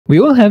We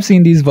all have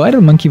seen these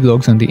viral monkey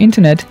vlogs on the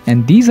internet,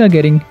 and these are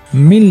getting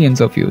millions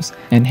of views.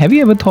 And have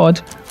you ever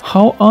thought,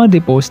 how are they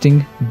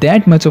posting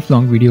that much of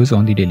long videos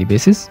on the daily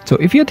basis? So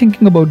if you're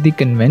thinking about the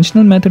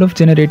conventional method of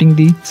generating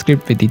the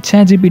script with the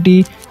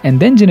ChatGPT and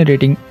then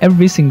generating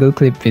every single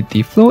clip with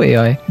the Flow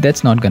AI,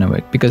 that's not gonna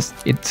work because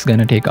it's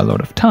gonna take a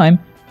lot of time.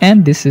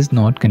 And this is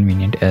not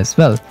convenient as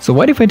well. So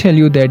what if I tell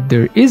you that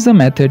there is a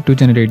method to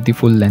generate the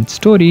full-length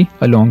story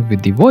along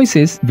with the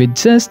voices with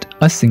just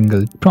a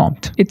single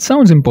prompt? It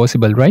sounds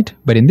impossible, right?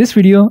 But in this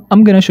video,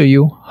 I'm gonna show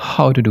you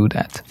how to do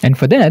that. And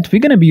for that, we're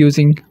gonna be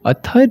using a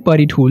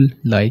third-party tool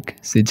like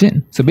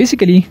sjinn. So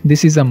basically,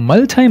 this is a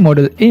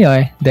multi-modal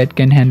AI that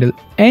can handle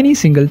any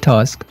single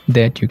task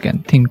that you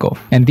can think of.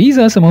 And these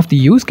are some of the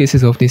use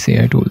cases of this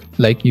AI tool.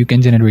 Like you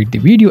can generate the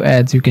video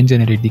ads, you can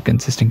generate the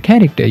consistent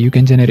character, you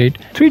can generate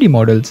 3D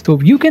models. So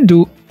you can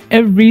do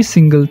every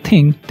single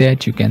thing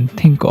that you can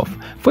think of.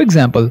 For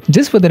example,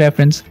 just for the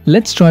reference,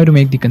 let's try to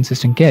make the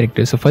consistent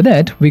character. So for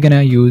that, we're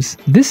gonna use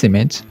this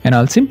image and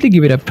I'll simply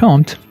give it a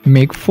prompt,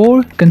 make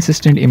 4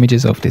 consistent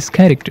images of this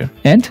character.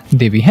 And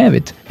there we have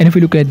it. And if we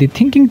look at the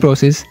thinking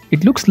process,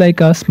 it looks like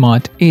a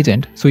smart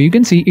agent. So you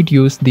can see it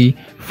used the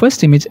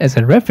first image as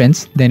a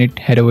reference, then it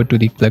head over to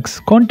the Flux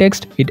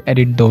context, it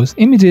added those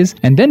images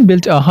and then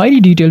built a highly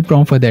detailed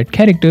prompt for that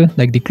character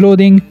like the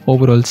clothing,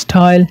 overall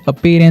style,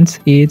 appearance,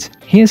 age,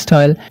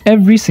 hairstyle,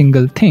 every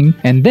single thing,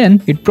 and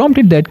then it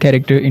prompted that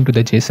character into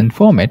the JSON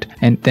format.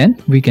 And then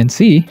we can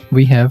see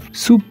we have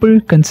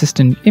super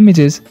consistent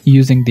images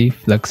using the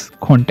Flux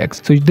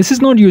context. So this is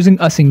not using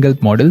a single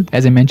model.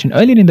 As I mentioned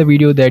earlier in the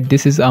video that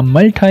this is a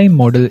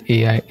multi-modal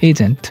AI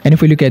agent. And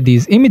if we look at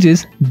these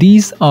images,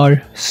 these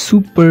are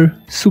super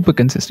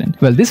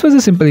consistent. Well, this was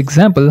a simple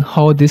example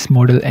how this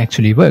model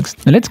actually works.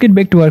 Now let's get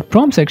back to our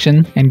prompt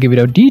section and give it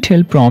a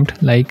detailed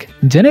prompt like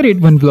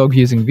generate one vlog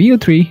using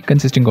VO3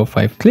 consisting of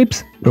 5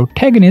 clips.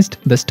 Protagonist,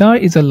 the star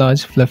is a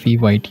large fluffy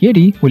white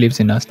yeti who lives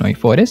in a snowy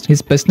forest.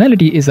 His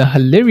personality is a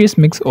hilarious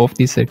mix of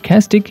the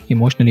sarcastic,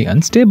 emotionally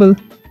unstable,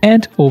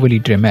 and overly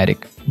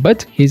dramatic.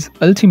 But he's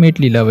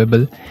ultimately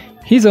lovable.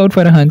 He's out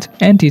for a hunt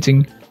and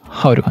teaching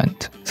how to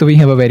hunt. So we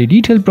have a very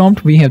detailed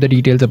prompt, we have the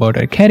details about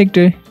our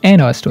character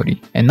and our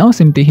story. And now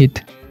simply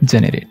hit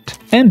generate.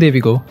 And there we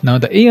go. Now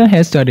the AI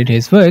has started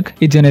his work.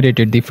 It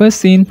generated the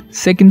first scene,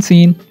 second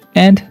scene,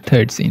 and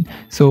third scene.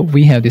 So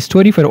we have the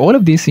story for all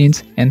of these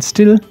scenes, and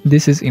still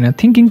this is in a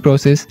thinking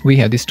process. We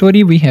have the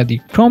story, we have the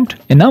prompt,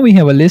 and now we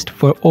have a list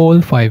for all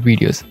 5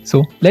 videos.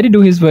 So let it do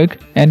his work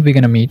and we're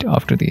gonna meet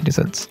after the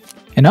results.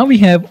 And now we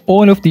have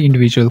all of the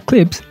individual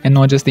clips, and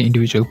not just the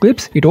individual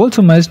clips, it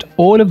also merged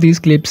all of these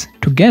clips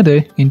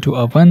together into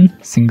a one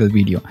single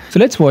video. So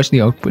let's watch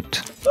the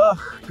output.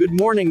 Good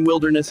morning,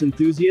 wilderness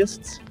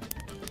enthusiasts.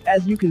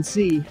 As you can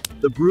see,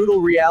 the brutal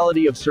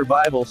reality of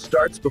survival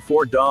starts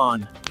before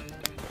dawn.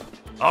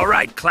 All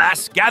right,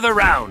 class, gather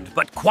round,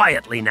 but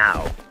quietly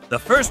now. The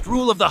first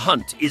rule of the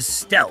hunt is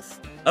stealth.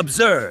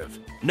 Observe.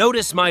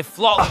 Notice my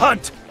flaw. A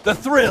hunt! The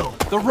thrill!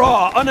 The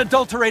raw,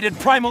 unadulterated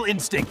primal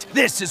instinct.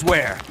 This is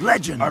where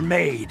legends are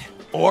made.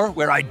 Or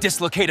where I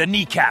dislocate a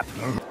kneecap.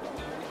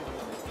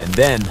 And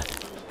then,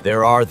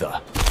 there are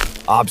the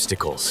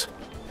obstacles.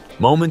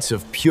 Moments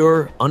of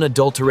pure,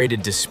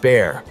 unadulterated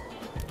despair.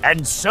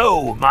 And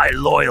so, my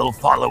loyal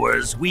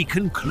followers, we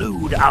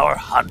conclude our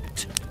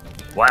hunt.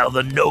 While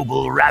the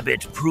noble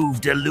rabbit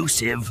proved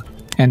elusive.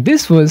 And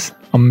this was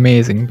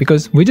amazing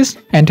because we just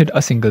entered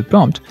a single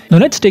prompt. Now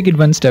let's take it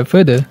one step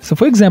further. So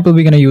for example,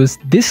 we're gonna use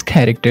this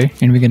character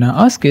and we're gonna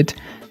ask it,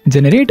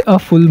 generate a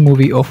full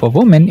movie of a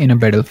woman in a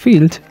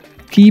battlefield.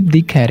 Keep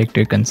the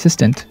character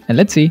consistent. And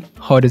let's see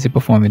how does it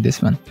perform with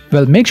this one.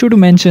 Well, make sure to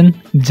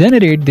mention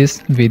generate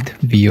this with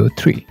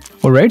VO3.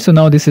 Alright, so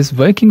now this is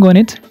working on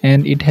it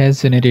and it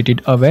has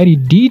generated a very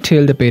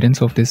detailed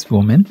appearance of this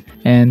woman.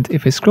 And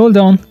if I scroll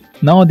down,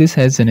 now this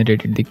has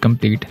generated the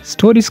complete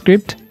story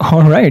script.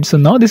 Alright, so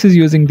now this is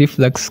using the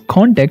Flux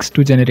context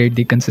to generate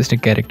the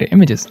consistent character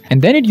images.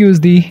 And then it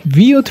used the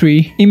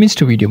VO3 image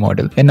to video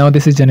model. And now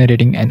this is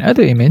generating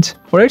another image.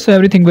 Alright, so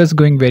everything was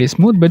going very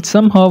smooth, but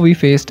somehow we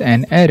faced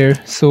an error.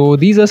 So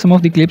these are some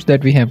of the clips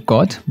that we have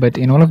got, but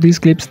in all of these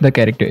clips, the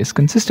character is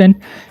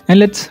consistent. And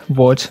let's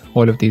watch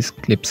all of these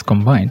clips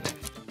combined.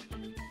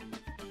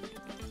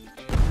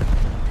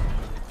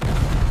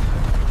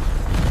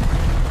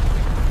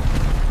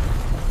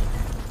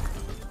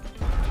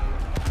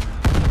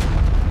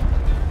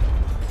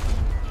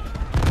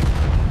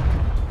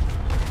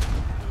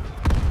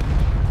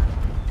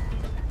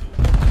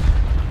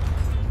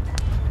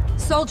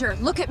 Soldier,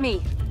 look at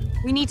me.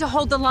 We need to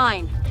hold the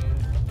line.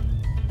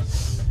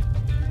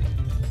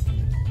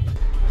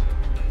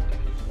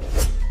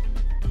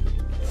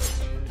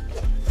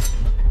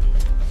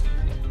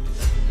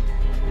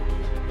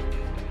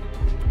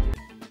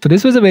 So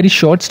this was a very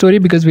short story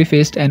because we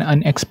faced an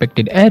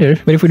unexpected error.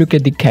 But if we look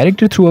at the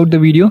character throughout the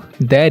video,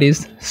 that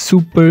is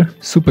super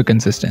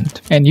consistent.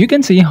 And you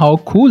can see how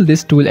cool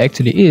this tool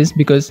actually is,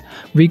 because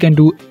we can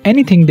do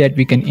anything that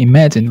we can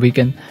imagine. We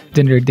can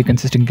generate the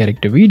consistent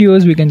character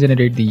videos, we can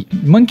generate the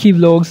monkey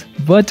vlogs,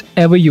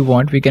 whatever you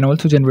want. We can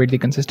also generate the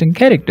consistent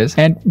characters.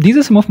 And these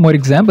are some of more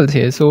examples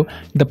here. So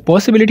the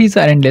possibilities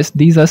are endless.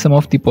 These are some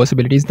of the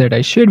possibilities that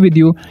I shared with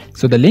you.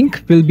 So the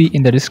link will be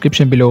in the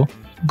description below.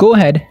 Go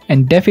ahead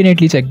and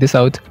definitely check this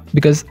out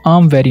because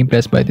I'm very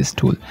impressed by this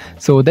tool.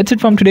 So that's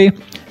it from today.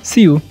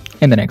 See you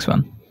in the next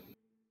one.